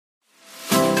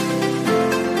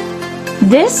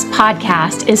This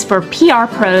podcast is for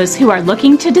PR pros who are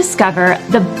looking to discover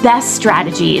the best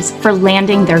strategies for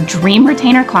landing their dream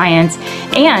retainer clients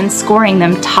and scoring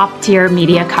them top-tier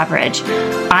media coverage.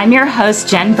 I'm your host,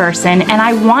 Jen Burson, and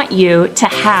I want you to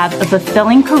have a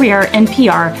fulfilling career in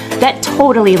PR that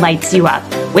totally lights you up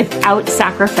without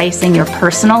sacrificing your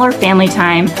personal or family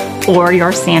time or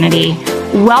your sanity.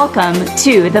 Welcome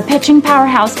to the Pitching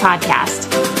Powerhouse Podcast.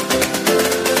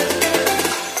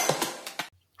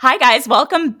 Hi, guys.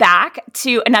 Welcome back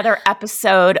to another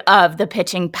episode of the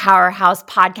Pitching Powerhouse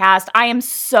Podcast. I am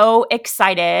so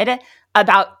excited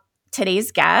about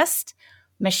today's guest,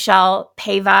 Michele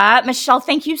Paiva. Michele,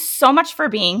 thank you so much for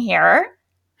being here.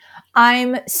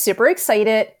 I'm super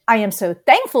excited. I am so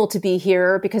thankful to be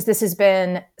here because this has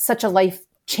been such a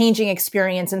life-changing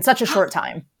experience in such a short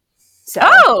time.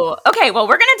 Oh, okay. Well,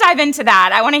 we're going to dive into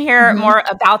that. I want to hear more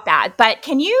about that. But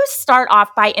can you start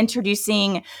off by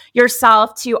introducing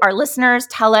yourself to our listeners?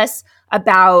 Tell us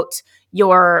about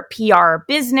your PR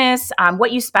business,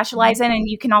 what you specialize in, and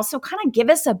you can also kind of give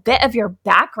us a bit of your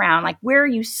background, like where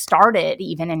you started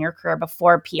even in your career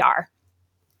before PR.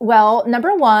 Well,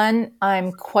 number one,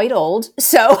 I'm quite old.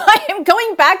 So I am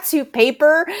going back to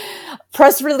paper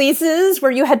press releases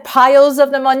where you had piles of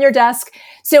them on your desk.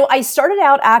 So I started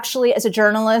out actually as a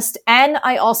journalist, and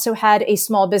I also had a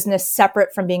small business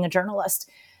separate from being a journalist.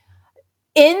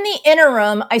 In the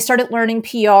interim, I started learning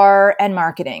PR and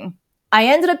marketing. I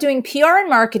ended up doing PR and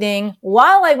marketing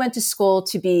while I went to school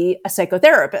to be a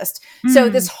psychotherapist. So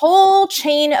this whole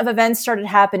chain of events started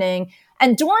happening.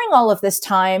 And during all of this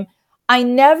time, I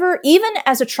never, even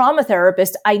as a trauma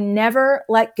therapist, I never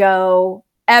let go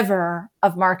ever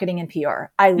of marketing and PR.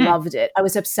 I loved it. I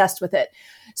was obsessed with it.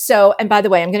 So, and by the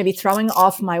way, I'm going to be throwing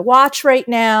off my watch right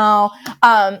now.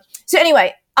 So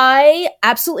anyway, I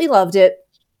absolutely loved it.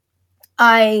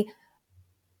 I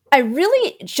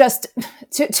really just,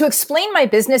 to explain my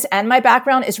business and my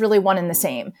background is really one and the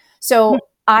same. So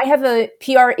I have a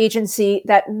PR agency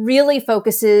that really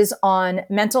focuses on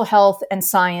mental health and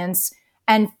science.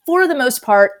 And for the most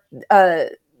part,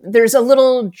 there's a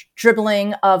little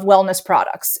dribbling of wellness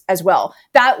products as well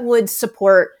that would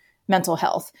support mental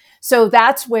health. So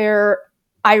that's where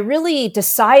I really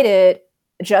decided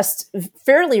just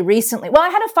fairly recently. Well, I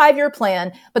had a 5-year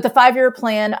plan, but the 5-year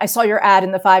plan, I saw your ad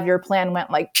and the 5-year plan went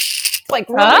like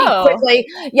really quickly.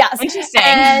 Yes. Interesting.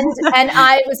 And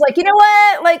I was like, you know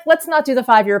what? Like, let's not do the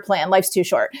 5-year plan. Life's too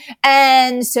short.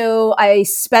 And so I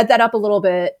sped that up a little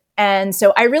bit. And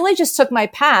so I really just took my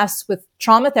past with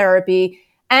trauma therapy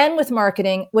and with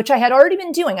marketing, which I had already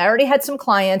been doing. I already had some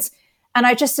clients. And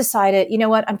I just decided, you know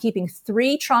what? I'm keeping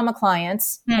 3 trauma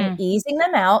clients and easing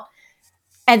them out.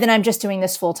 And then I'm just doing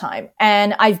this full time.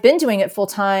 And I've been doing it full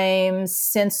time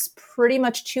since pretty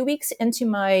much 2 weeks into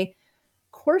my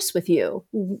course with you,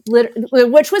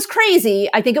 which was crazy.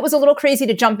 I think it was a little crazy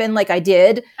to jump in like I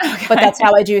did, but that's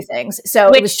how I do things. So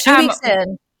it was 2 weeks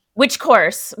in. Which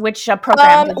course? Which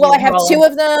program? Well, I have 2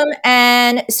 of them.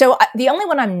 And so the only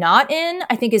one I'm not in,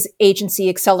 I think, is Agency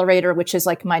Accelerator, which is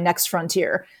like my next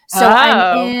frontier. So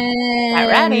I'm in. Not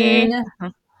ready.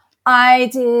 I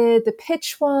did the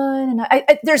pitch one.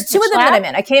 And there's 2 of them that I'm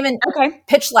in. I came in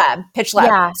Pitch Lab.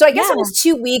 Yeah. So I guess it was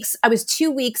 2 weeks. I was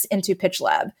 2 weeks into Pitch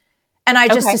Lab. And I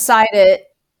just decided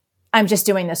I'm just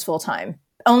doing this full time.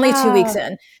 Only 2 weeks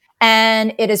in.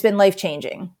 And it has been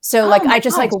life-changing. So like, I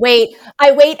just wait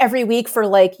every week for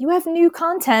like, you have new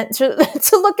content to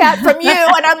look at from you.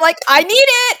 And I'm like, I need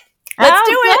it. Let's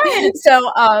do it.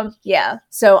 So,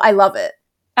 so I love it.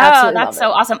 Absolutely that's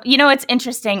so awesome. You know, it's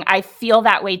interesting. I feel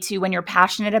that way too. When you're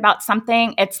passionate about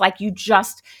something, it's like you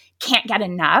just can't get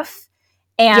enough.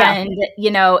 And, you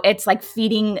know, it's like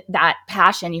feeding that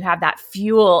passion. You have that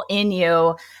fuel in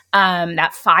you,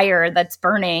 that fire that's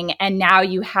burning. And now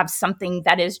you have something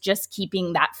that is just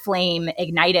keeping that flame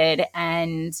ignited.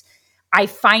 And I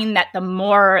find that the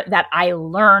more that I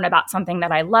learn about something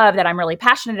that I love, that I'm really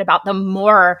passionate about, the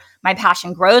more my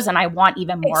passion grows and I want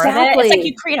even more of it. It's like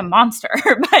you create a monster.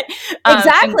 But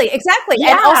Exactly.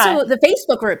 And also the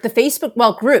Facebook group, the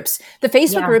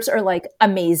Facebook groups are like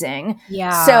amazing.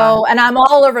 Yeah. So, and I'm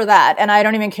all over that. And I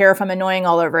don't even care if I'm annoying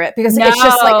all over it because it's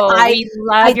just like,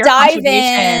 I dive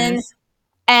in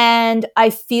and I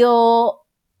feel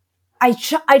I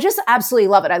just absolutely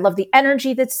love it. I love the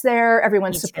energy that's there.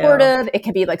 Everyone's supportive. It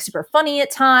can be like super funny at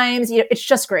times. You know, it's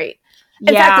just great.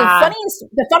 In fact,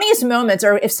 the funniest moments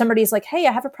are if somebody's like, hey,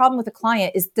 I have a problem with a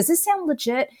client. Does this sound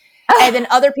legit? And then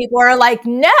other people are like,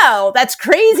 no, that's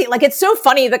crazy. Like, it's so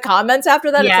funny. The comments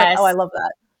after that, it's like, oh, I love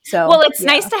that. So, well, it's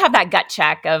nice to have that gut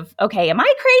check of, okay, am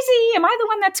I crazy? Am I the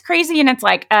one that's crazy? And it's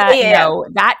like, no,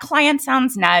 that client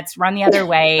sounds nuts. Run the other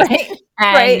way.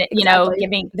 and, Right. you know,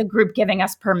 Exactly. giving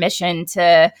us permission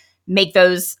to make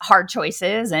those hard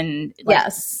choices and like,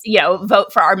 Yes. you know,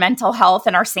 vote for our mental health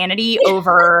and our sanity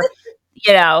over,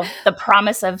 you know, the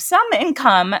promise of some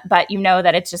income, but you know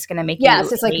that it's just going to make you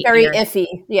Yes. It's like hate very your, iffy.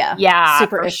 Yeah. yeah,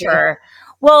 Super for iffy. sure.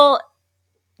 Well,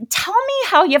 tell me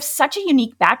how you have such a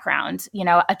unique background, you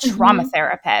know, a trauma Hmm.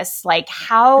 therapist. Like,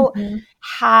 how Hmm.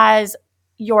 has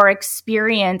your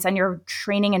experience and your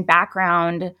training and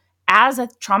background as a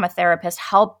trauma therapist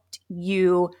helped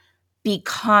you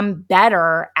become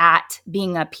better at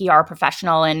being a PR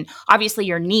professional? And obviously,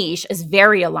 your niche is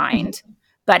very aligned,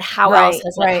 but how else Right.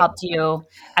 has it Right. helped you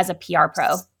as a PR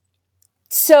pro?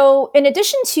 So, in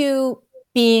addition to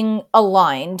being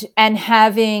aligned and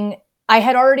having, I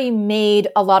had already made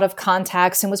a lot of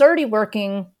contacts and was already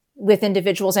working with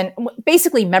individuals and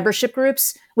basically membership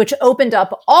groups, which opened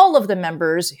up all of the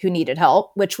members who needed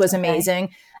help, which was Okay. amazing.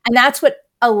 And that's what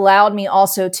allowed me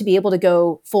also to be able to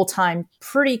go full time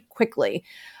pretty quickly.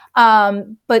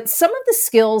 But some of the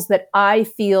skills that I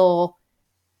feel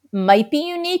might be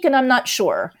unique, and I'm not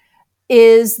sure,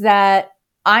 is that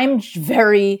I'm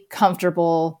very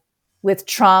comfortable with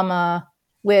trauma,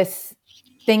 with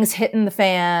things hitting the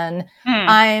fan. Hmm.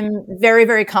 I'm very,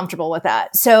 very comfortable with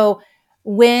that. So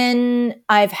when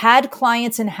I've had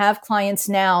clients and have clients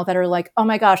now that are like, oh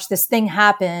my gosh, this thing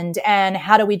happened and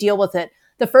how do we deal with it?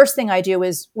 The first thing I do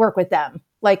is work with them.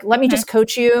 Like, let me Mhm. just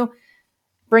coach you,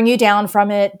 bring you down from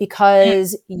it Mm.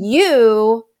 because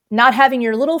you not having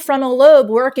your little frontal lobe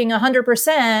working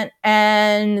 100%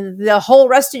 and the whole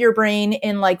rest of your brain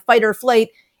in like fight or flight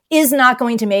is not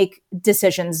going to make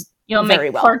decisions You'll very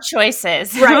make well. poor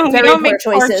choices. Right. We Very don't poor make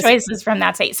poor choices. choices from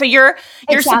that state. So you're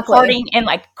Exactly. supporting in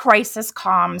like crisis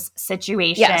comms Yes.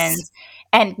 situations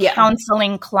and Yeah.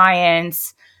 counseling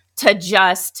clients to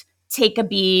just take a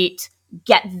beat,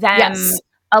 get them Yes.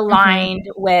 Hmm. aligned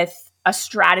with a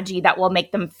strategy that will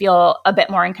make them feel a bit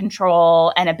more in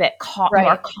control and a bit more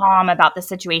Right. calm about the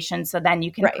situation, so then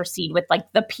you can Right. proceed with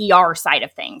like the PR side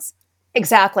of things.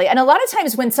 Exactly. And a lot of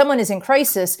times when someone is in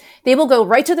crisis, they will go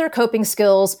right to their coping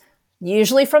skills,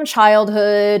 usually from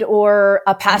childhood or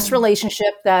a past Mm.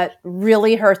 relationship that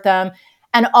really hurt them.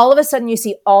 And all of a sudden, you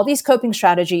see all these coping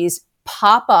strategies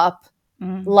pop up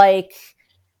Mm. like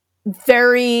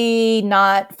very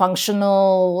not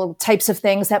functional types of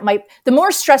things that might, the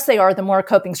more stressed they are, the more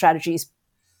coping strategies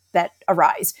that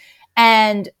arise.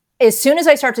 And as soon as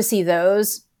I start to see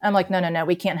those, I'm like, no, no, no,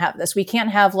 we can't have this. We can't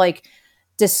have like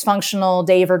dysfunctional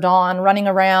Dave or Dawn running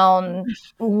around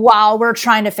while we're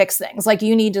trying to fix things. Like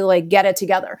you need to like get it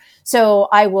together. So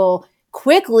I will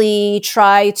quickly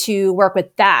try to work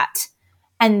with that.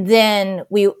 And then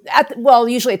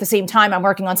usually at the same time, I'm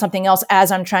working on something else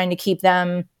as I'm trying to keep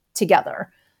them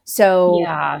together. So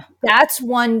Yeah. that's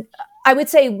one, I would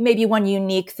say maybe one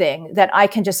unique thing that I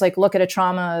can just like look at a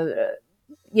trauma,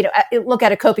 look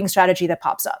at a coping strategy that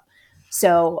pops up.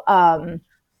 So,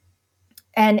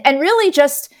 and really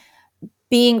just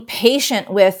being patient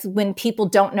with when people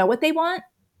don't know what they want.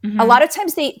 A Mhm. lot of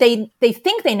times they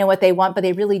think they know what they want, but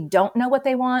they really don't know what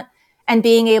they want, and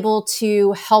being able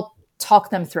to help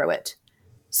talk them through it.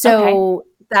 Okay. So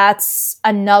that's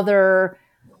another,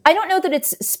 I don't know that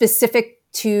it's specific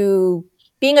to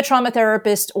being a trauma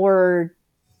therapist or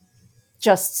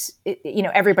just,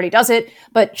 everybody does it,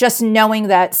 but just knowing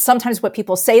that sometimes what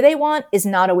people say they want is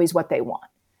not always what they want.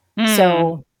 Mm.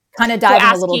 So kind of So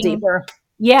diving a little deeper.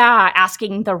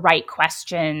 asking the right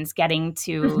questions, getting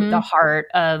to the Hmm. heart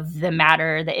of the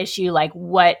matter, the issue, like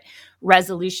what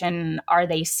resolution are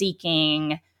they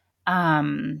seeking?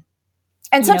 Um,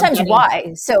 And sometimes Getting,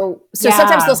 why. So sometimes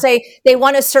yeah. they'll say they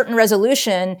want a certain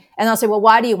resolution and I'll say, well,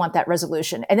 why do you want that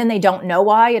resolution? And then they don't know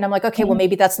why. And I'm like, okay, well, Mm.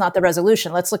 maybe that's not the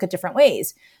resolution. Let's look at different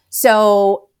ways.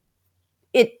 So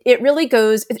it really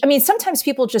goes, I mean, sometimes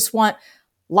people just want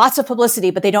lots of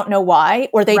publicity, but they don't know why,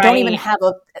 or they don't even Right.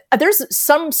 have there's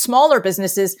some smaller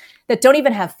businesses that don't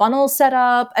even have funnels set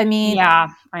up. I mean, Yeah,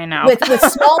 I know. with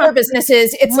smaller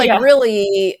businesses, it's like Yeah.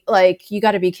 really like, you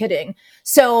got to be kidding.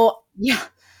 So Yeah.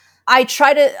 I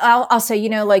try to, I'll say,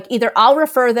 like either I'll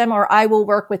refer them or I will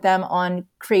work with them on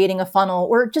creating a funnel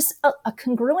or just a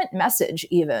congruent message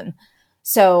even.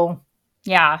 So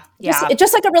Yeah. Yeah. it's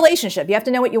just like a relationship. You have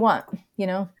to know what you want,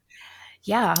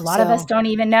 Yeah. A lot of us So, don't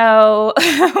even know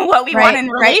what we want right, in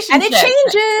right. relationships.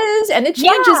 And it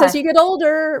changes Yeah. as you get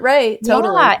older. Right.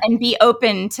 Totally. Yeah, and be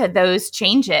open to those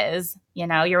changes. You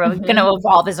know, you're going Hmm. to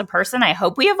evolve as a person. I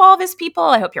hope we evolve as people.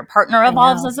 I hope your partner I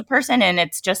evolves know. as a person. And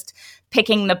it's just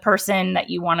picking the person that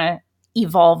you want to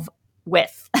evolve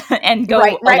with and go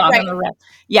along on the rip.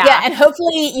 Yeah. Yeah. And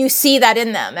hopefully you see that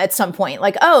in them at some point,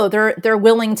 like, oh, they're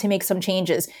willing to make some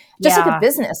changes. Just like a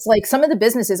business, like some of the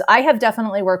businesses, I have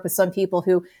definitely worked with some people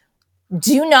who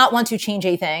do not want to change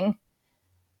a thing.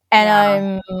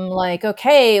 And I'm like,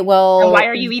 okay, well, and why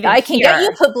are you even I can here? get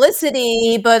you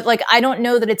publicity, but like, I don't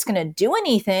know that it's going to do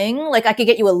anything. Like I could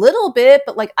get you a little bit,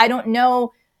 but like, I don't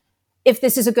know if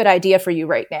this is a good idea for you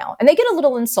right now. And they get a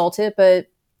little insulted, but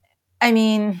I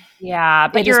mean, yeah,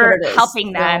 but you're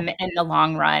helping them in the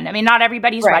long run. I mean, not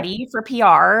everybody's ready for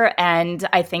PR. And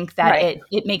I think that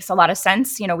it makes a lot of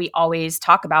sense. You know, we always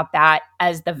talk about that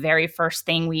as the very first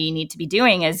thing we need to be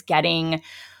doing is getting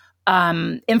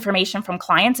information from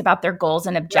clients about their goals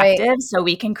and objectives so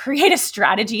we can create a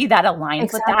strategy that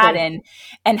aligns with that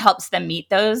and helps them meet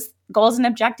those goals and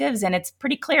objectives. And it's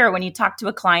pretty clear when you talk to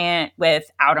a client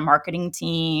without a marketing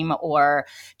team or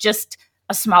just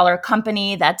a smaller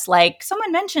company that's like,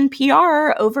 someone mentioned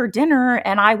PR over dinner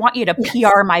and I want you to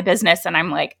PR my business. And I'm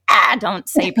like, don't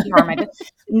say PR my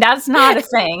business. That's not a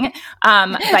thing.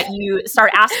 But you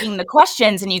start asking the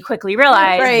questions and you quickly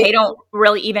realize they don't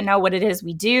really even know what it is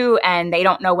we do and they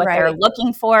don't know what they're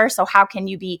looking for. So how can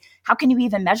you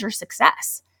even measure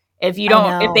success if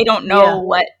they don't know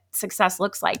what success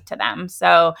looks like to them?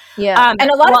 So and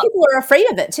a lot of people are afraid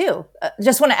of it too.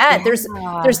 Just want to add,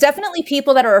 there's definitely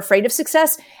people that are afraid of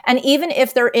success, and even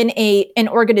if they're in an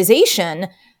organization,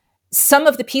 some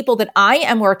of the people that I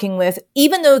am working with,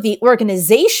 even though the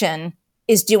organization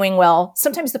is doing well,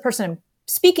 sometimes the person I'm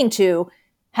speaking to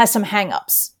has some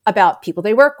hangups about people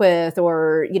they work with,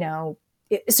 or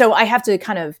so I have to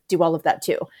kind of do all of that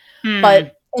too.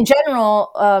 But in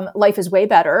general, life is way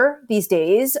better these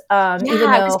days. I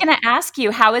was going to ask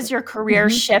you, how has your career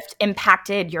shift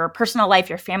impacted your personal life,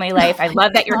 your family life? I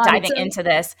love that you're diving into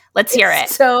this. Let's hear it.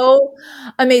 So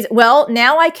amazing. Well,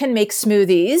 now I can make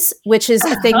smoothies, which is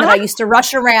a thing that I used to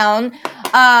rush around.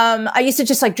 I used to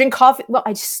just like drink coffee. Well,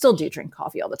 I still do drink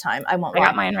coffee all the time. I won't lie. I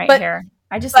got mine here.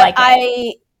 I just like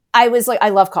it. I was like, I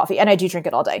love coffee and I do drink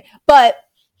it all day. But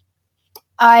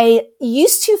I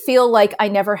used to feel like I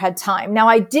never had time. Now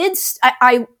I did,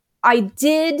 and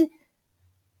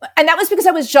that was because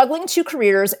I was juggling two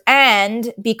careers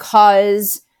and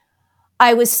because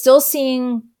I was still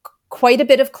seeing quite a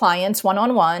bit of clients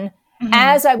one-on-one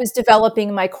as I was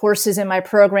developing my courses and my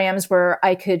programs where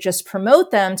I could just promote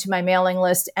them to my mailing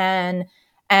list and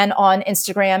on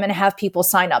Instagram and have people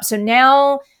sign up. So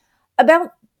now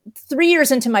about 3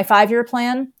 years into my 5-year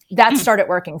plan, that started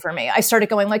working for me. I started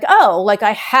going like, oh, like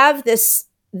I have this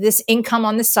income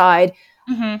on the side.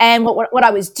 And what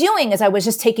I was doing is I was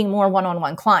just taking more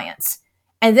one-on-one clients.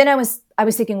 And then I was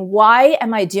thinking, why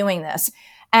am I doing this?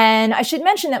 And I should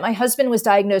mention that my husband was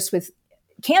diagnosed with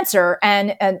cancer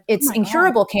and it's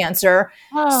incurable cancer.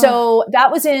 So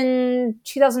that was in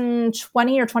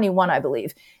 2020 or 21, I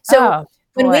believe. So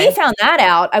when we found that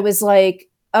out, I was like,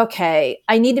 okay,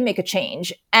 I need to make a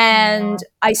change. And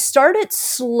I started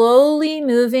slowly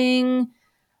moving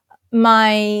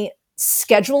my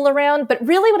schedule around, but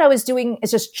really what I was doing is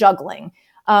just juggling.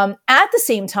 At the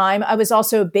same time, I was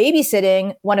also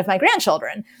babysitting one of my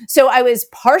grandchildren. So I was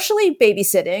partially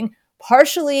babysitting,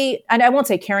 partially, and I won't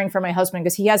say caring for my husband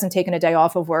because he hasn't taken a day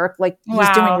off of work. Like he's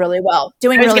doing really well. I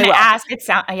was going to ask, he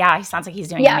sounds like he's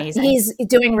doing amazing. He's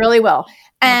doing really well.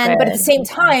 And, but at the same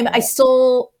time,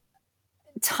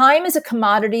 time is a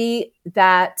commodity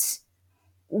that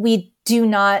we do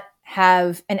not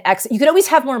have you could always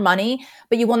have more money,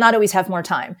 but you will not always have more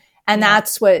time. And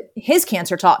that's what his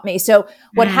cancer taught me. So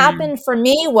what happened for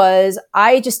me was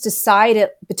I just decided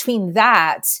I'm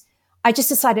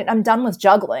done with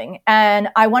juggling and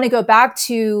I want to go back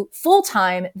to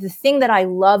full-time, the thing that I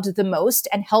loved the most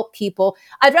and help people.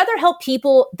 I'd rather help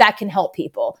people that can help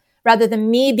people rather than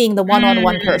me being the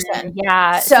one-on-one person.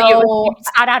 Yeah. So you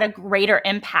got out a greater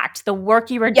impact. The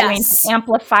work you were doing to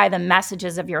amplify the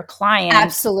messages of your clients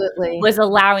absolutely was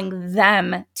allowing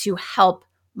them to help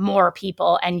more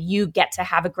people, and you get to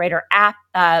have a greater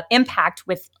impact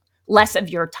with less of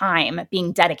your time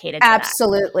being dedicated to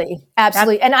absolutely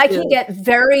and I can get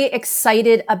very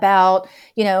excited about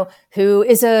who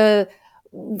is a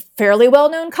fairly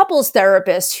well-known couples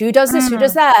therapist who does this, who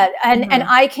does that. And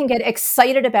I can get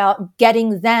excited about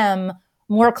getting them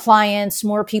more clients,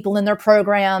 more people in their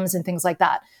programs and things like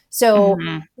that. So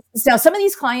now some of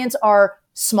these clients are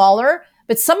smaller,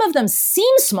 but some of them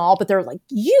seem small, but they're like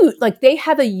huge, like they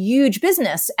have a huge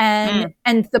business and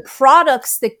the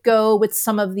products that go with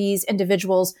some of these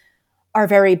individuals are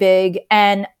very big.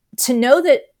 And to know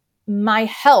that my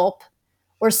help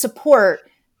or support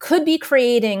could be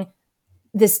creating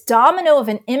this domino of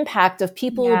an impact of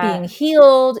people being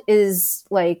healed is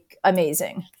like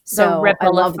amazing. So I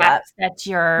love that. That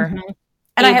you're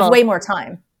and I have way more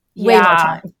time. Way more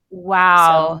time.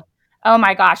 Wow. So. Oh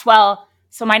my gosh. Well,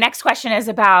 so my next question is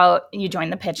about you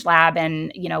joined the Pitch Lab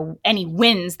and, you know, any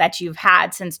wins that you've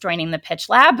had since joining the Pitch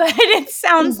Lab. But it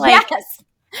sounds like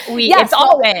it's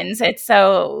all wins. It's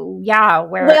so, how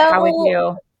would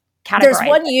you categorize There's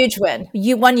one huge win.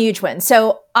 One huge win.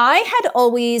 So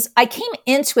I came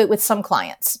into it with some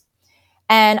clients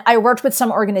and I worked with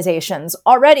some organizations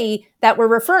already that were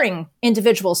referring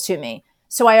individuals to me.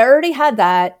 So I already had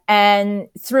that. And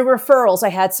through referrals, I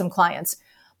had some clients.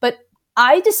 But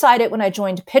I decided when I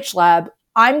joined Pitch Lab,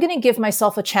 I'm going to give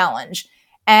myself a challenge.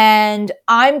 And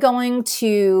I'm going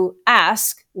to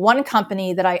ask one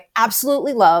company that I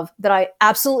absolutely love, that I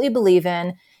absolutely believe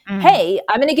in, hey,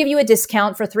 I'm going to give you a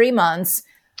discount for 3 months.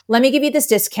 Let me give you this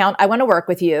discount. I want to work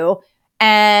with you.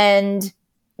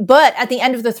 But at the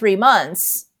end of the 3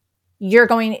 months,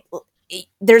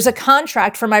 there's a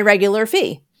contract for my regular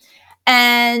fee.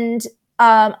 And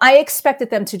I expected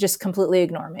them to just completely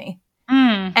ignore me.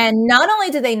 And not only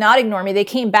did they not ignore me, they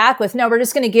came back with, no, we're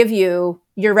just going to give you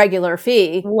your regular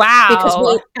fee. Wow. Because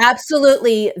we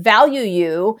absolutely value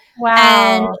you.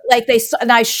 Wow.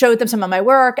 And I showed them some of my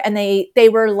work and they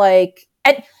were like,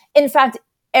 and in fact,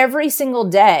 every single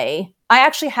day, I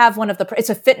actually have it's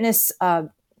a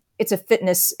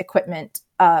fitness equipment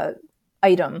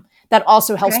item that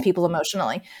also helps people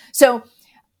emotionally. So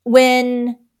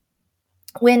when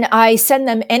I send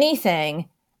them anything,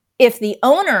 if the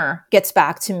owner gets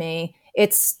back to me,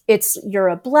 it's you're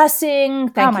a blessing.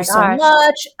 Thank you so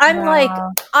much. I'm like,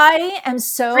 I am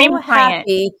so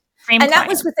happy. That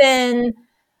was within,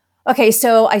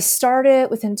 so I started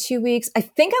within 2 weeks. I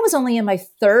think I was only in my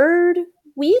 3rd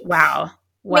week. Wow.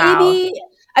 Maybe.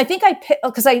 I think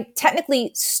because I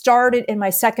technically started in my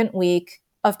 2nd week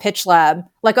of Pitch Lab.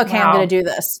 Like, I'm going to do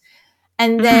this.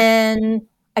 And then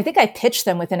I think I pitched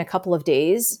them within a couple of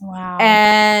days. Wow.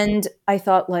 And I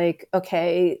thought like,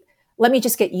 okay, let me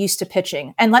just get used to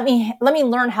pitching and let me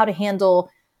learn how to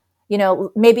handle,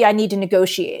 maybe I need to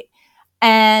negotiate.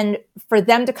 And for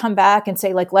them to come back and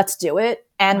say like, let's do it.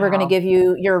 And we're going to give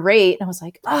you your rate. And I was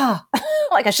like,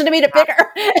 like I should have made it bigger.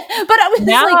 But I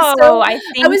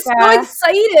was so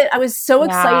excited. I was so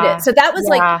excited. So that was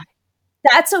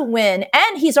that's a win.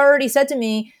 And he's already said to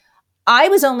me, I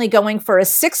was only going for a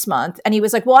 6 month. And he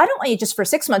was like, well, I don't want you just for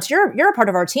 6 months. You're a part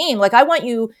of our team. Like, I want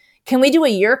you, can we do a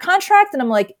year contract? And I'm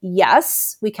like,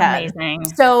 yes, we can. Amazing.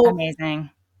 So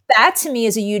amazing. That to me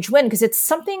is a huge win because it's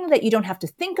something that you don't have to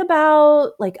think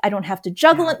about. Like, I don't have to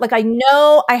juggle it. Like, I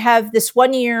know I have this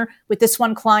 1 year with this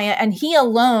one client and he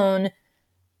alone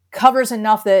covers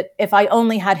enough that if I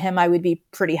only had him, I would be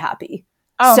pretty happy.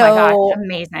 Oh my gosh,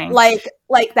 amazing.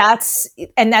 Like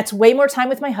that's way more time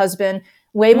with my husband,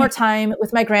 way more time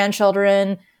with my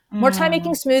grandchildren, more time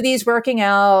making smoothies, working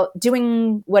out,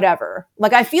 doing whatever.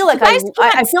 Like I feel like I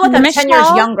feel like I'm Michele, 10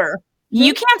 years younger.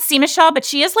 You can't see Michele, but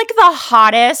she is like the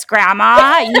hottest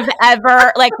grandma you've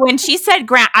ever, like when she said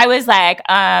I was like,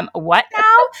 what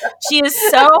now? She is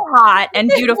so hot and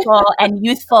beautiful and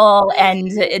youthful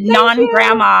and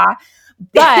non-grandma.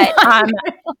 But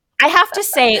I have to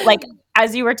say, like,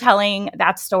 as you were telling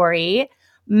that story,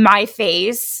 my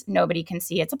face, nobody can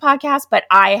see, it's a podcast, but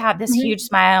I have this huge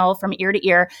smile from ear to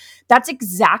ear. That's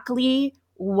exactly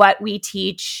what we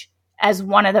teach as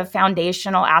one of the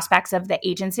foundational aspects of the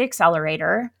Agency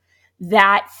Accelerator,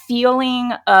 that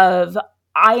feeling of,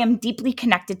 I am deeply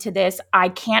connected to this. I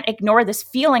can't ignore this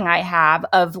feeling I have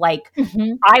of like,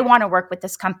 I want to work with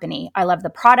this company. I love the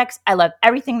products. I love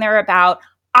everything they're about.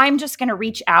 I'm just going to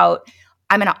reach out.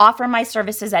 I'm going to offer my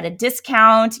services at a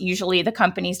discount. Usually the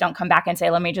companies don't come back and say,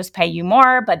 let me just pay you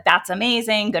more, but that's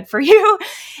amazing. Good for you.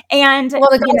 And well,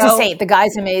 the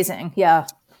guy's amazing. Yeah.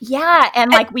 Yeah.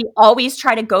 And like we always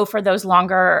try to go for those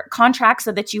longer contracts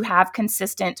so that you have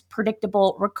consistent,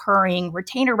 predictable, recurring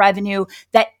retainer revenue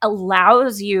that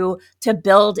allows you to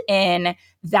build in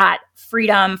that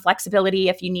freedom, flexibility.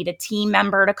 If you need a team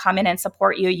member to come in and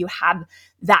support you, you have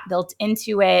that built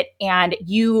into it. And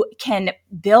you can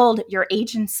build your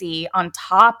agency on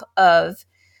top of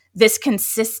this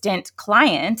consistent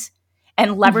client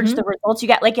and leverage the results you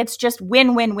get. Like it's just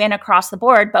win, win, win across the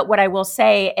board. But what I will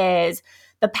say is,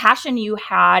 the passion you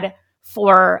had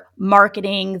for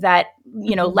marketing that,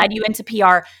 led you into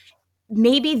PR,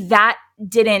 maybe that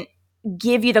didn't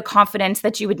give you the confidence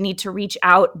that you would need to reach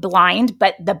out blind.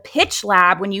 But the Pitch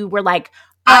Lab, when you were like,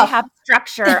 I have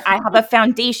structure, I have a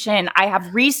foundation, I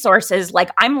have resources, like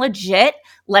I'm legit,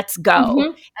 let's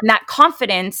go. And that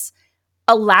confidence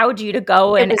allowed you to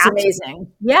go It and was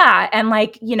amazing. yeah. And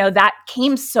like, that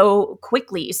came so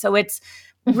quickly. So it's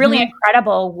really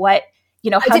incredible what, I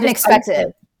how didn't expect decisive.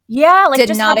 it. Yeah. Like Did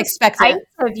just how not expect it.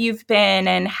 decisive you've been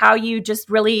and how you just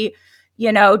really,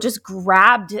 just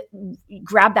grabbed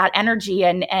that energy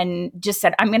and just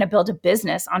said, I'm going to build a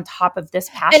business on top of this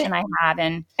passion I have.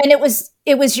 And it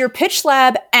was your pitch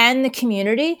lab and the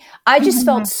community. I just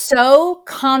felt so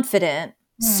confident,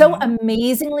 so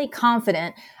amazingly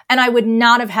confident. And I would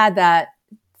not have had that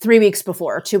 3 weeks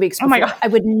before, 2 weeks oh my before. God. I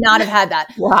would not have had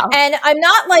that. Wow. And I'm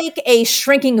not like a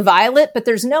shrinking violet, but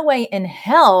there's no way in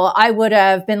hell I would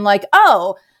have been like,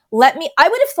 oh, I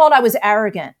would have thought I was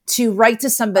arrogant to write to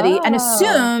somebody and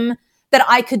assume that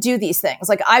I could do these things.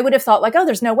 Like I would have thought like, oh,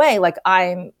 there's no way. Like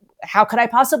how could I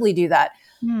possibly do that?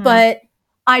 But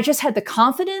I just had the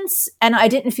confidence and I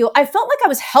felt like I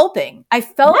was helping. I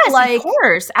felt like, of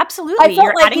course, absolutely. I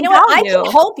felt like, you know what, I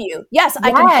can help you. Yes,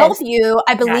 I can help you.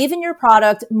 I believe in your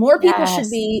product. More people should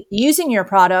be using your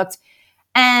product.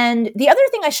 And the other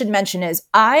thing I should mention is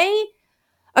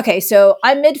so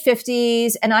I'm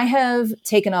mid-50s and I have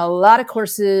taken a lot of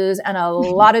courses and a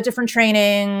lot of different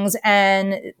trainings.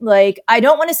 And like, I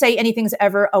don't want to say anything's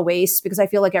ever a waste because I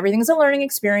feel like everything's a learning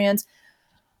experience.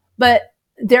 But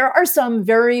there are some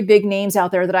very big names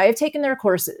out there that I have taken their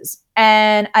courses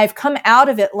and I've come out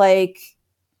of it like,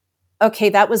 okay,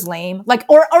 that was lame. Like,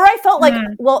 or I felt like,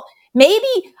 well, maybe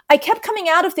I kept coming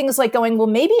out of things like going, well,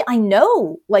 maybe I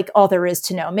know like all there is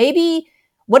to know. Maybe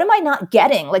what am I not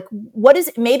getting? Like,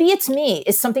 maybe it's me.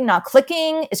 Is something not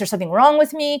clicking? Is there something wrong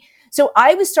with me? So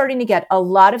I was starting to get a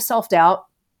lot of self-doubt.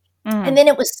 And then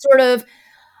it was sort of,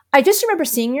 I just remember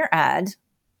seeing your ad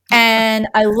and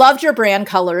I loved your brand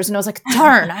colors. And I was like,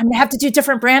 darn, I'm gonna have to do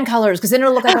different brand colors because then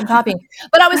it'll look like I'm copying.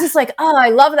 But I was just like, oh, I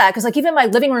love that. Cause like even my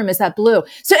living room is that blue.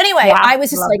 So anyway, I was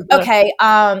just like, okay,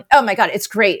 oh my God, it's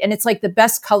great. And it's like the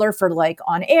best color for like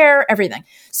on air, everything.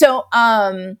 So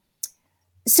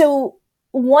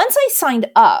once I signed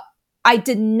up, I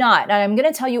did not, and I'm going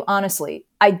to tell you honestly,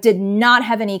 I did not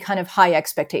have any kind of high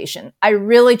expectation. I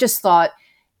really just thought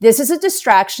this is a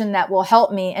distraction that will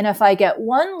help me. And if I get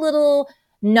one little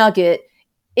nugget,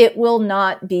 it will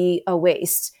not be a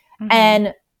waste.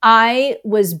 And I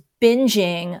was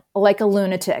binging like a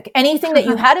lunatic. Anything that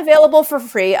you had available for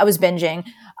free, I was binging.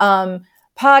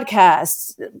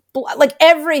 Podcasts, like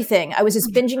everything. I was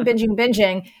just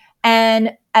binging.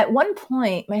 And at one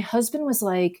point, my husband was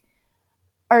like,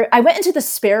 I went into the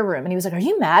spare room and he was like, are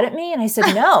you mad at me? And I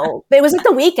said, no. It was like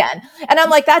the weekend. And I'm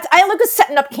like, I look at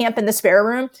setting up camp in the spare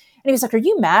room. And he was like, are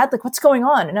you mad? Like, what's going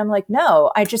on? And I'm like,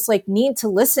 no, I just like need to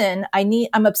listen.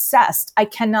 I'm obsessed. I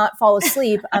cannot fall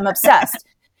asleep. I'm obsessed.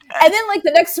 And then like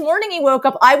the next morning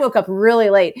I woke up really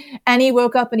late and he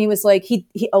woke up and he was like, he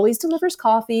always delivers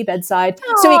coffee bedside.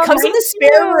 So he comes in the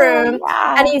spare room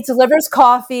and he delivers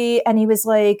coffee and he was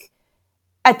like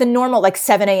at the normal, like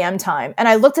 7 a.m. time. And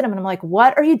I looked at him and I'm like,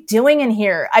 what are you doing in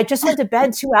here? I just went to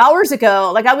bed 2 hours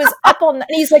ago. Like I was up all night.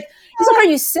 And he's like, are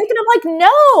you sick? And I'm like,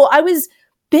 no, I was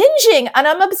binging and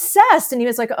I'm obsessed. And he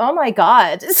was like, oh my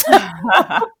God.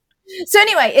 So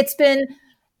anyway, it's been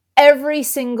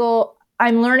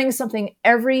I'm learning something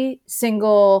every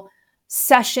single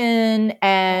session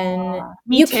and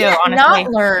you can't not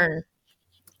learn.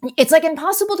 It's like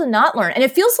impossible to not learn. And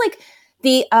it feels like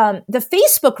the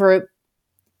Facebook group,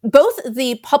 both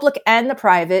the public and the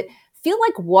private, feel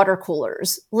like water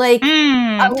coolers. Like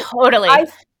totally.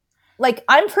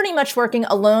 I'm pretty much working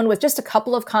alone with just a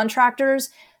couple of contractors.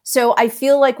 So I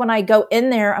feel like when I go in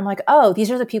there, I'm like, oh,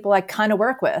 these are the people I kind of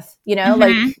work with,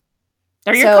 like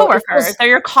they're your coworkers, they're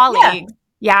your colleagues.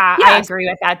 Yeah, I agree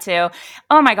with that too.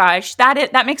 Oh my gosh,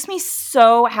 that makes me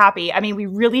so happy. I mean, we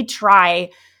really try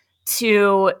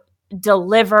to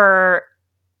deliver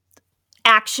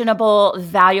actionable,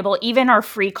 valuable, even our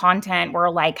free content.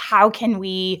 We're like, how can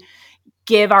we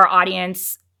give our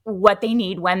audience what they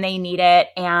need when they need it?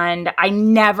 And I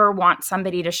never want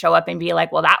somebody to show up and be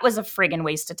like, well, that was a friggin'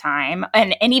 waste of time.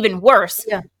 And even worse,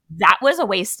 that was a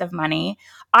waste of money.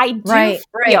 I do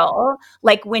feel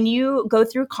like when you go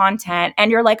through content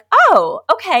and you're like, oh,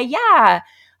 okay, yeah,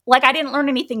 like I didn't learn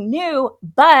anything new,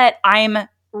 but I'm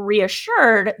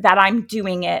reassured that I'm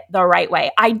doing it the right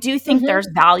way. I do think there's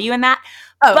value in that.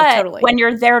 But totally. When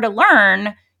you're there to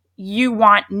learn, you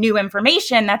want new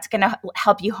information that's going to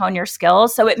help you hone your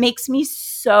skills. So it makes me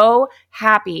so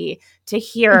happy to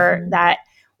hear that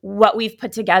what we've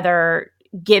put together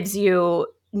gives you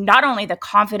not only the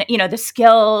confidence, the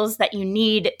skills that you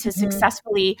need to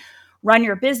successfully run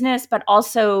your business, but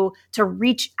also to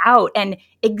reach out and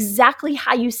exactly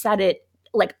how you said it.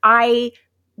 Like I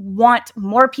want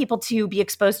more people to be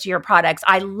exposed to your products.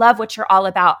 I love what you're all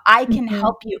about. I can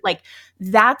help you. Like,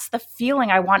 that's the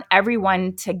feeling I want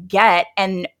everyone to get,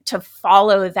 and to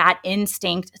follow that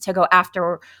instinct to go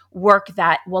after work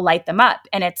that will light them up.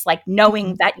 And it's like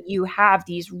knowing that you have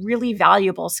these really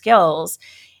valuable skills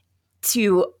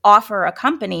to offer a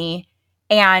company,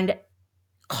 and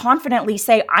confidently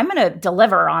say, I'm going to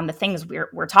deliver on the things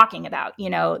we're talking about. You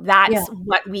know, that's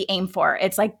what we aim for.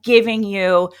 It's like giving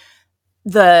you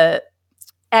the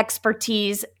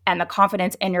expertise and the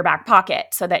confidence in your back pocket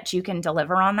so that you can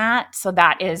deliver on that. So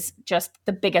that is just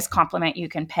the biggest compliment you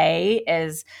can pay,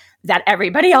 is that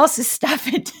everybody else's stuff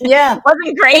wasn't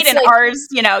great, it's and like, ours,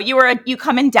 you know, you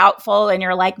come in doubtful and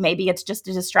you're like, maybe it's just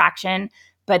a distraction,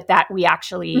 but that we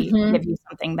actually give you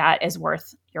something that is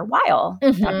worth your while.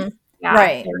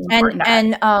 Right.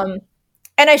 And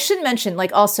I should mention,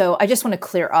 like, also, I just want to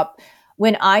clear up,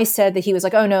 when I said that he was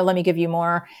like, oh no, let me give you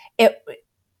more,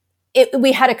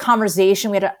 we had a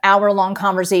conversation, we had an hour-long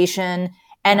conversation,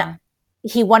 and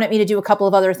he wanted me to do a couple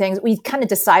of other things. We kind of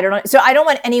decided on it. So I don't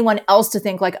want anyone else to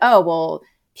think like, oh, well,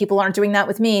 people aren't doing that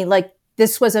with me. Like,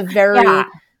 this was a very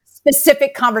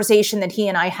specific conversation that he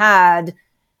and I had,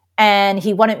 and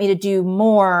he wanted me to do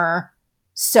more.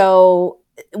 So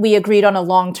we agreed on a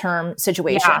long-term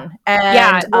situation.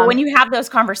 And well, when you have those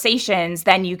conversations,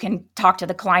 then you can talk to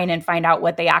the client and find out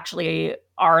what they actually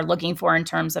are looking for in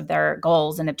terms of their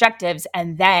goals and objectives.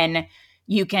 And then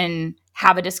you can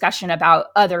have a discussion about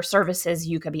other services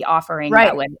you could be offering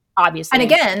that would obviously. And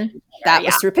again, that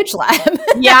was through Pitch Lab. Like,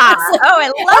 oh,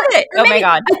 I love it. Oh my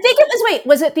God. I think it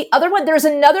was it the other one? There was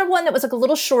another one that was like a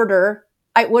little shorter.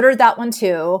 I ordered that one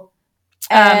too.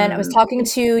 And I was talking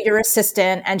to your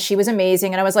assistant, and she was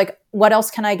amazing. And I was like, what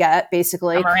else can I get,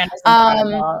 basically? Miranda's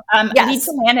incredible. Lead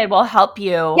to Landed will help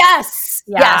you. Yes.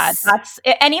 That's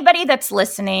anybody that's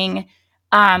listening.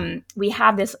 We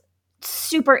have this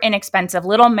super inexpensive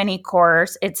little mini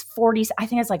course. It's I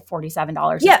think it's like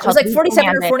 $47. Yeah, it was like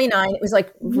 47 or 49. It was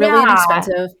like really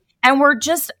inexpensive. And we're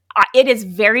just, it is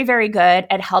very, very good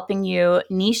at helping you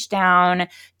niche down,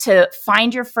 to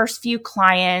find your first few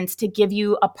clients, to give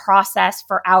you a process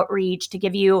for outreach, to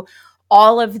give you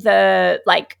all of the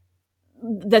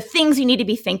things you need to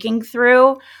be thinking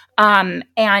through. And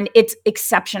it's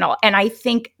exceptional. And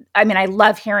I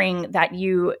love hearing that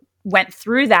you went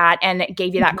through that, and it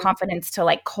gave you that confidence to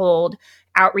like cold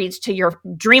outreach to your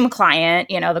dream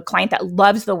client, you know, the client that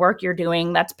loves the work you're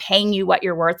doing, that's paying you what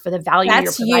you're worth for the value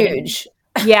you're providing. Huge.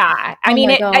 Yeah. I mean,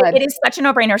 it is such a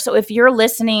no-brainer. So if you're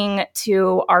listening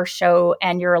to our show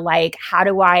and you're like, how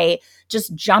do I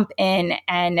just jump in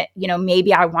and, you know,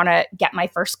 maybe I want to get my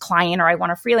first client, or I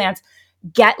want to freelance,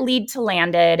 get Lead to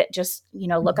Landed. Just, you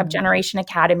know, look up Generation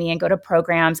Academy and go to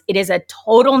programs. It is a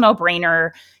total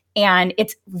no-brainer. And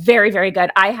it's very, very good.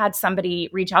 I had somebody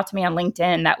reach out to me on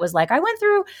LinkedIn that was like, I went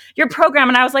through your program,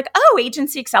 and I was like, oh,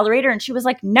 Agency Accelerator. And she was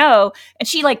like, no. And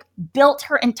she like built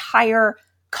her entire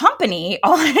company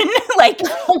on like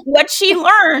what she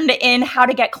learned in how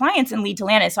to get clients and Lead to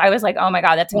Landed. So I was like, oh my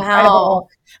God, that's incredible.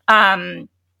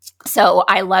 So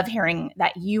I love hearing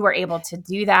that you were able to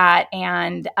do that.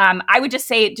 And I would just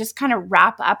say, just kind of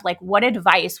wrap up, like, what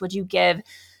advice would you give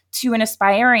to an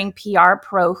aspiring PR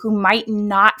pro who might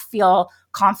not feel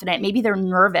confident? Maybe they're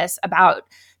nervous about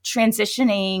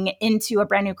transitioning into a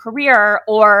brand new career,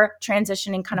 or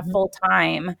transitioning kind of full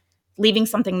time, leaving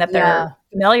something that they're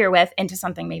familiar with into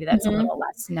something maybe that's a little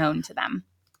less known to them.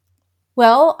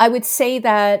 Well, I would say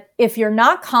that if you're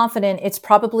not confident, it's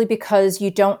probably because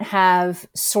you don't have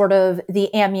sort of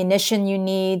the ammunition you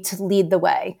need to lead the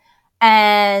way.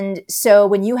 And so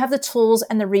when you have the tools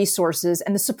and the resources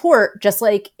and the support, just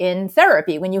like in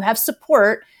therapy, when you have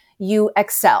support, you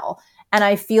excel. And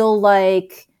I feel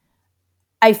like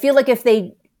if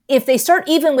they start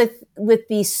even with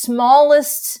the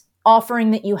smallest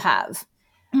offering that you have,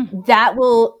 that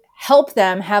will help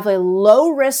them have a low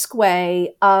risk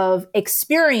way of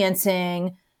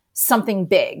experiencing something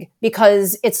big,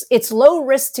 because it's low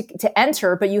risk to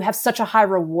enter, but you have such a high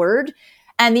reward.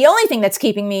 And the only thing that's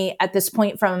keeping me at this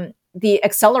point from the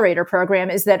accelerator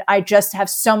program is that I just have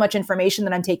so much information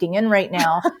that I'm taking in right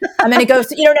now. I'm going to go,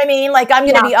 you know what I mean? Like, I'm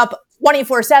going to be up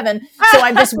 24/7. So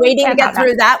I'm just waiting to get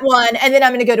through that one. And then I'm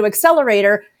going to go to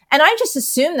accelerator. And I just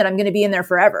assume that I'm going to be in there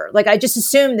forever. Like, I just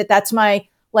assume that that's my,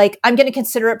 like, I'm going to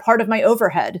consider it part of my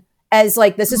overhead, as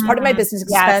like, this is part of my business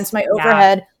expense, my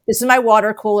overhead. This is my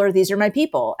water cooler. These are my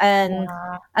people. And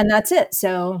that's it.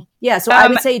 So so I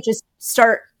would say just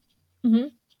start.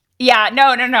 Yeah, no.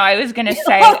 I was going to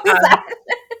say,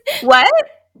 what?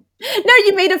 No,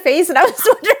 you made a face, and I was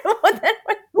wondering what that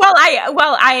was.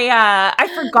 I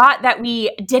forgot that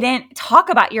we didn't talk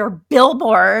about your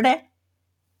billboard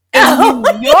in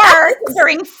New York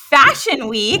during Fashion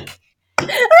Week.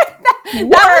 That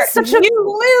was such a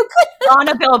fluke. On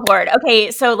a billboard.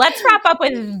 Okay, so let's wrap up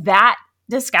with that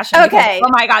discussion. Okay. Because,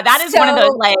 oh my God, that is one of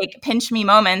those like pinch me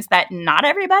moments that not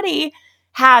everybody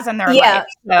has in their life.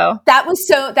 So that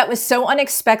was so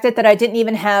unexpected that I didn't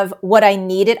even have what I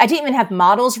needed. I didn't even have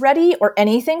models ready or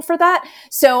anything for that.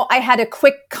 So I had a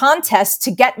quick contest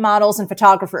to get models and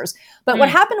photographers. But what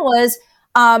happened was,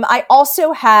 I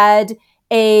also had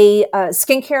a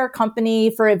skincare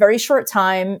company for a very short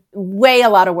time, a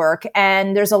lot of work.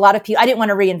 And there's a lot of people, I didn't want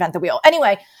to reinvent the wheel.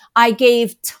 Anyway, I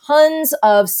gave tons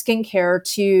of skincare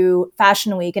to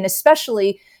Fashion Week. And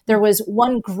especially there was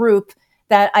one group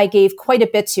that I gave quite a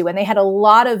bit to, and they had a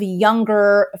lot of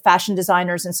younger fashion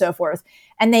designers and so forth.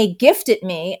 And they gifted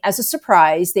me, as a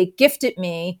surprise,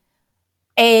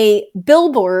 a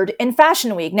billboard in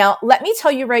Fashion Week. Now, let me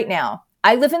tell you right now,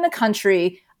 I live in the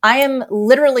country. I am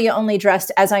literally only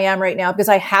dressed as I am right now because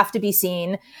I have to be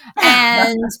seen.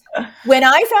 And when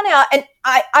I found out, and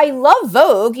I love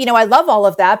Vogue, I love all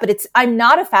of that, but I'm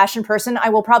not a fashion person. I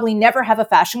will probably never have a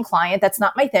fashion client. That's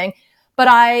not my thing. But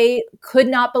I could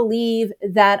not believe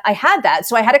that I had that.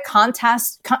 So I had a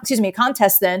contest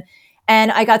then,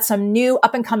 and I got some new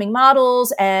up and coming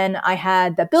models, and I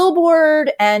had the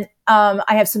billboard, and I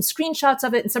have some screenshots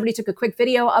of it, and somebody took a quick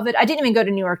video of it. I didn't even go to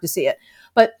New York to see it,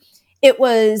 but it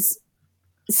was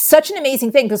such an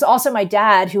amazing thing because also my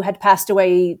dad, who had passed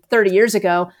away 30 years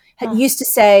ago, used to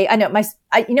say, I know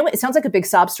you know what, it sounds like a big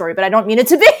sob story, but I don't mean it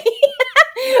to be.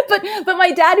 But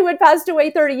my dad, who had passed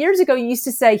away 30 years ago, used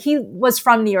to say, he was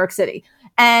from New York City.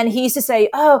 And he used to say,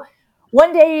 oh,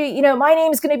 one day, my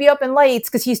name is going to be up in lights,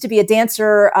 because he used to be a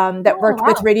dancer that worked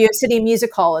with Radio City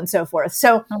Music Hall and so forth.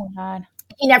 So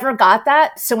he never got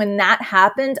that. So when that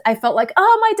happened, I felt like,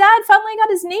 oh, my dad finally got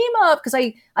his name up, because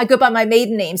I go by my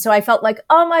maiden name. So I felt like,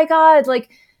 oh my God,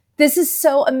 like, this is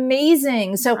so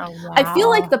amazing. So I feel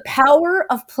like the power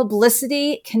of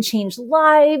publicity can change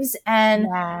lives, and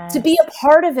to be a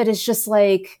part of it is just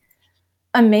like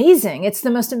amazing. It's the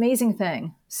most amazing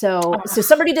thing. So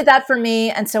somebody did that for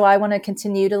me. And so I want to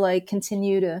continue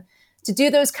to do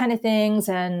those kind of things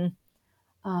and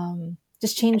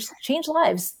just change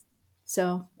lives.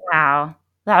 So. Wow.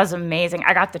 That was amazing.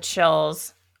 I got the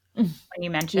chills when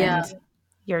you mentioned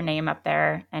your name up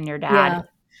there and your dad. Yeah.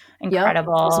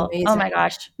 Incredible. Oh my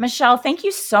gosh. Michele, thank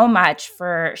you so much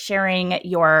for sharing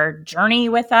your journey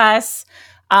with us.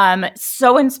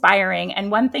 So inspiring. And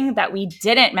one thing that we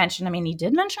didn't mention, you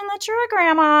did mention that you're a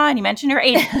grandma and you mentioned your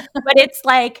age, but it's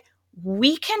like,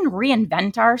 we can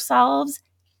reinvent ourselves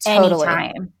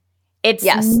anytime. It's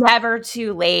never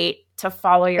too late to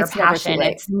follow your passion.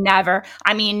 It's never,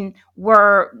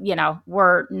 we're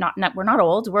not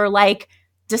old. We're like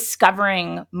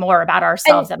discovering more about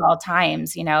ourselves at all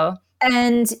times,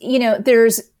 And,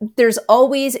 there's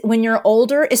always, when you're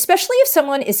older, especially if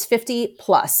someone is 50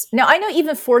 plus. Now, I know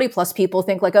even 40 plus people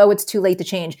think like, oh, it's too late to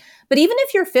change. But even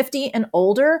if you're 50 and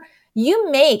older,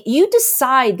 you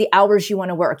decide the hours you want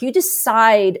to work. You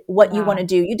decide what you want to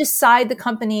do. You decide the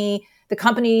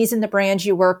companies and the brands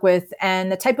you work with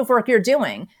and the type of work you're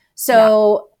doing.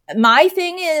 So my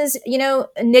thing is,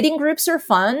 knitting groups are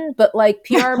fun, but like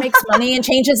PR makes money and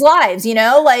changes lives,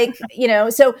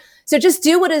 so just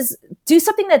do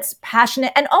something that's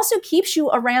passionate and also keeps you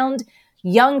around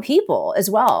young people as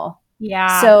well.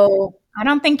 Yeah. So I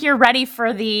don't think you're ready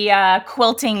for the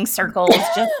quilting circles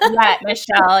just yet,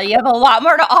 Michele. You have a lot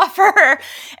more to offer.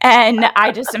 And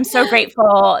I just am so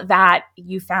grateful that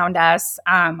you found us.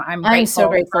 I'm so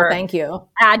grateful. Thank you.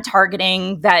 Ad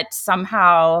targeting that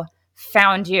somehow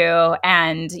found you,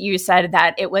 and you said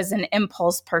that it was an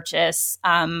impulse purchase.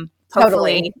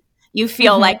 Hopefully you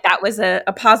feel like that was a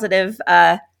positive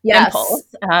impulse.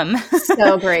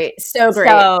 So great. So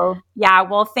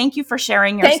well, thank you for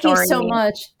sharing your story. Thank you so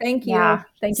much. Thank you. Yeah.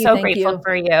 Thank you. So grateful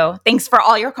for you. Thanks for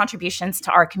all your contributions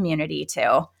to our community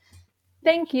too.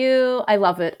 Thank you. I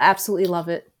love it. Absolutely love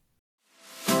it.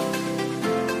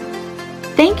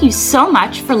 Thank you so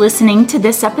much for listening to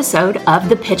this episode of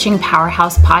the Pitching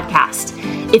Powerhouse podcast.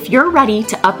 If you're ready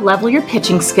to up-level your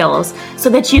pitching skills so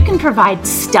that you can provide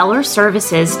stellar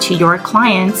services to your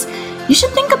clients, you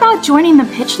should think about joining the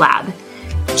Pitch Lab.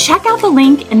 Check out the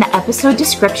link in the episode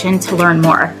description to learn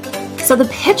more. So the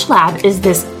Pitch Lab is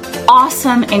this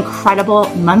awesome, incredible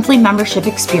monthly membership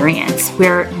experience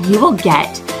where you will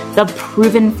get the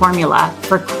proven formula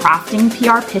for crafting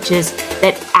PR pitches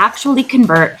that actually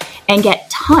convert and get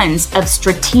tons of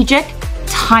strategic,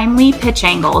 timely pitch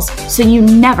angles so you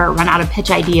never run out of pitch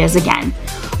ideas again.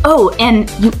 Oh, and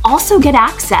you also get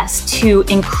access to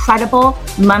incredible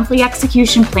monthly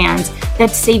execution plans that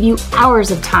save you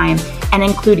hours of time and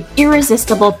include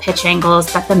irresistible pitch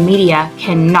angles that the media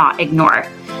cannot ignore.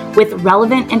 With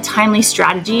relevant and timely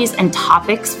strategies and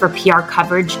topics for PR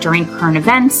coverage during current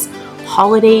events,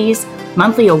 holidays,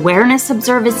 monthly awareness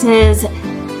observances,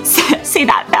 say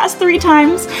that fast 3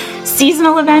 times,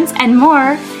 seasonal events, and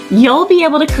more, you'll be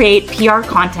able to create PR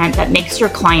content that makes your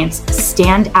clients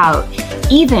stand out,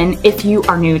 even if you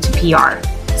are new to PR.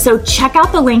 So check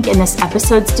out the link in this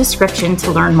episode's description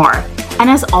to learn more. And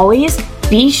as always,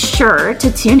 be sure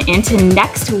to tune in to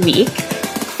next week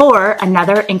for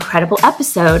another incredible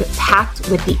episode packed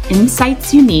with the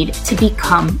insights you need to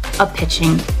become a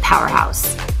pitching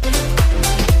powerhouse.